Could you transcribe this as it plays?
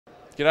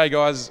G'day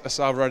guys,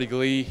 Esava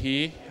Ratugolea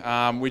here.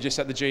 We're just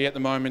at the G at the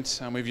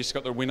moment and we've just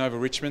got the win over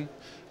Richmond.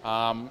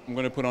 I'm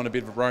going to put on a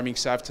bit of a roaming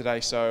sav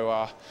today,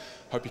 so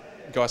hope you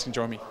guys can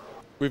join me.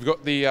 We've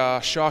got the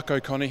Shark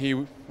O'Connor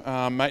here.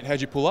 Mate, how'd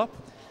you pull up?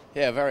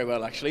 Yeah, very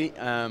well actually.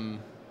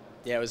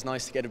 Yeah, it was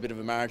nice to get a bit of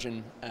a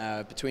margin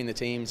between the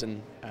teams,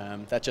 and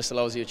that just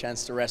allows you a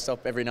chance to rest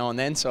up every now and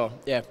then. So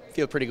yeah,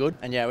 feel pretty good.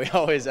 And yeah, we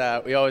always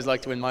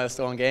like to win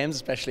milestone games,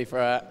 especially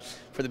for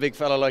the big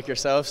fella like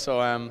yourself.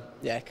 So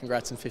yeah,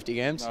 congrats on 50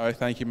 games. No,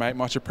 thank you, mate.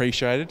 Much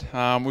appreciated.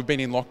 We've been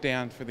in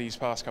lockdown for these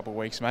past couple of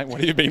weeks, mate. What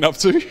have you been up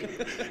to?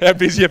 How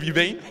busy have you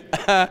been?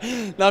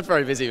 Not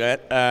very busy, mate.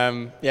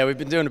 Yeah, we've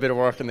been doing a bit of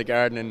work in the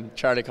garden in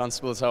Charlie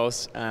Constable's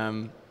house.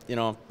 You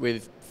know,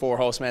 with 4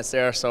 housemates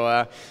there,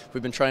 so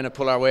we've been trying to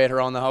pull our weight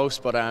around the house,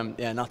 but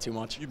yeah, not too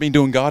much. You've been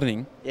doing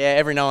gardening? Yeah,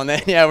 every now and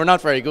then. Yeah, we're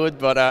not very good,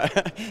 but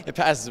it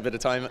passes a bit of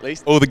time at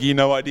least. All the gear,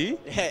 no idea?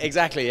 Yeah,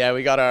 exactly. Yeah,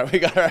 we got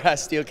our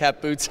steel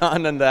cap boots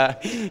on, and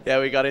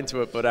yeah, we got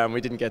into it, but we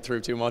didn't get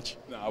through too much.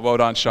 No, well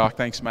done, Shark.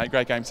 Thanks, mate.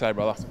 Great game today,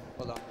 brother.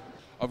 Well done.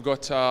 I've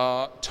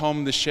got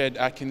Tom the Shed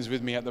Atkins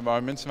with me at the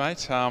moment,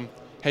 mate. How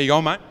you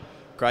going, mate?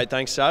 Great,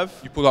 thanks, Sav.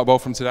 You pulled up well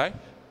from today?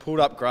 Pulled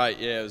up great,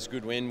 yeah, it was a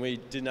good win. We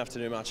didn't have to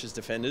do much as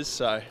defenders,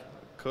 so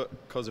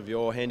because of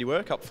your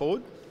handiwork up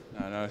forward.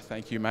 No,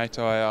 thank you, mate.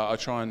 I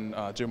try and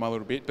do my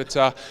little bit. But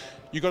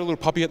you got a little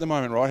puppy at the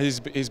moment, right?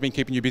 He's been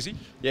keeping you busy?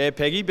 Yeah,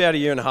 Peggy, about 1.5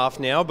 years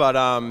now, but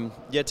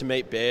yet to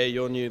meet Bear,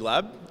 your new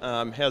lab.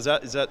 How's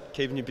that? Is that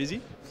keeping you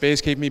busy?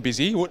 Bear's keeping me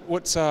busy.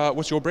 What's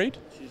your breed?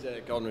 She's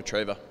a golden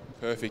retriever.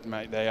 Perfect,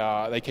 mate.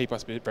 They keep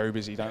us very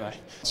busy, don't they?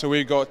 So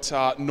we've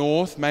got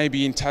North,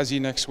 maybe in Tassie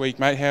next week,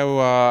 mate.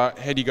 How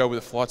do you go with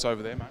the flights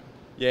over there, mate?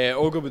 Yeah,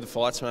 all good with the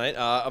flights, mate.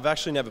 I've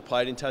actually never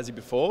played in Tassie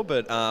before,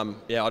 but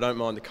yeah, I don't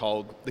mind the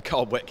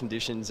cold, wet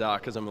conditions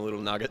because I'm a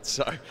little nugget.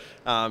 So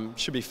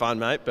should be fun,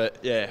 mate. But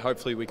yeah,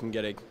 hopefully we can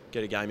get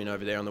a game in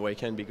over there on the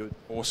weekend. Be good.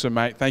 Awesome,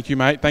 mate. Thank you,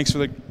 mate. Thanks for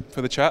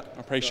the chat.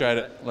 I appreciate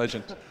it.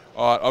 Legend.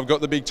 All right, I've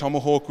got the big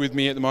Tomahawk with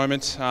me at the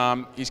moment.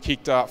 He's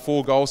kicked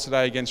 4 goals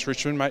today against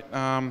Richmond, mate.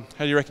 How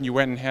do you reckon you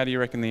went, and how do you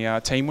reckon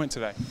the team went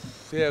today?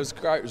 Yeah, it was a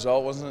great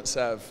result, wasn't it,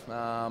 Sav?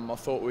 I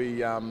thought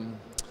we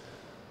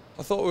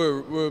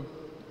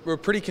were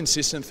pretty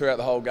consistent throughout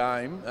the whole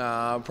game.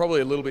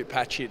 Probably a little bit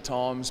patchy at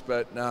times,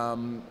 but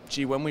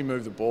gee, when we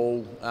moved the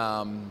ball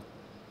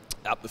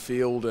up the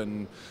field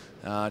and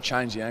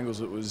changed the angles,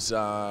 it was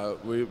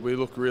we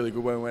looked really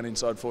good when we went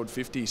inside forward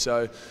 50.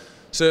 So.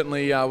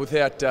 Certainly,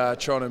 without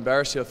trying to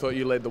embarrass you, I thought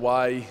you led the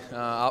way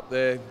up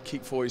there,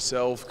 kicked for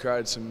yourself,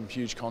 created some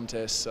huge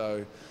contests. So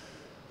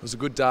it was a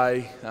good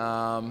day.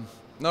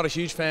 Not a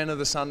huge fan of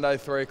the Sunday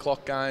 3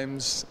 o'clock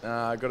games.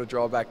 Got to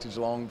drive back to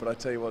Geelong, but I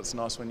tell you what, it's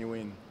nice when you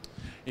win.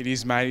 It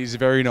is, mate. It is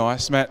very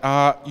nice, Matt.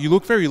 You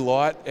look very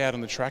light out on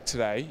the track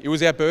today. It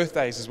was our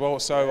birthdays as well,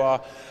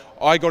 so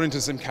I got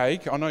into some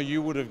cake. I know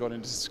you would have got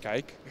into some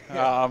cake.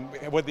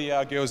 What did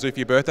the girls do for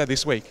your birthday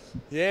this week?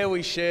 Yeah,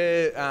 we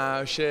shared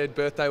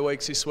birthday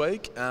weeks this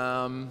week.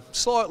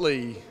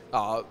 Slightly.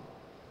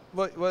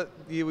 What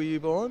year were you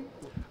born?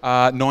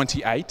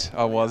 98,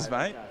 I was,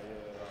 mate.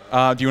 Do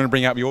you want to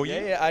bring up your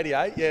year? Yeah,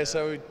 88. Yeah,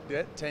 so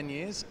 10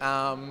 years.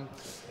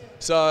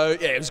 So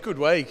yeah, it was a good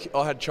week.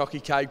 I had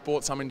chocky cake,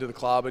 bought some into the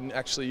club, and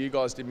actually you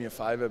guys did me a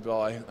favour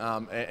by,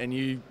 and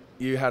you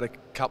had a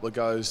couple of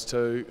goes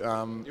too.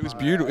 It was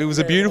beautiful. It was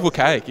a beautiful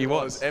cake. It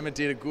was. Emma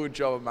did a good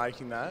job of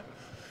making that.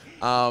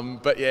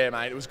 But yeah,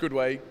 mate, it was a good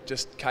week.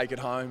 Just cake at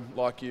home,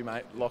 like you,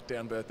 mate.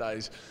 Lockdown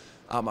birthdays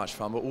aren't much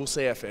fun, but we'll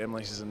see our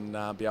families and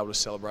be able to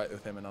celebrate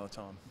with them another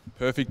time.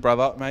 Perfect,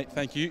 brother, mate.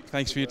 Thank you.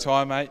 Thanks for your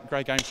time, mate.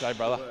 Great game today,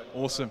 brother.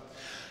 Awesome.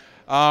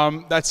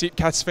 That's it,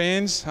 Cats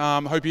fans.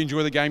 Hope you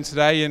enjoy the game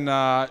today and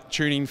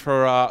tune in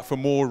for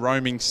more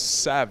roaming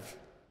sav.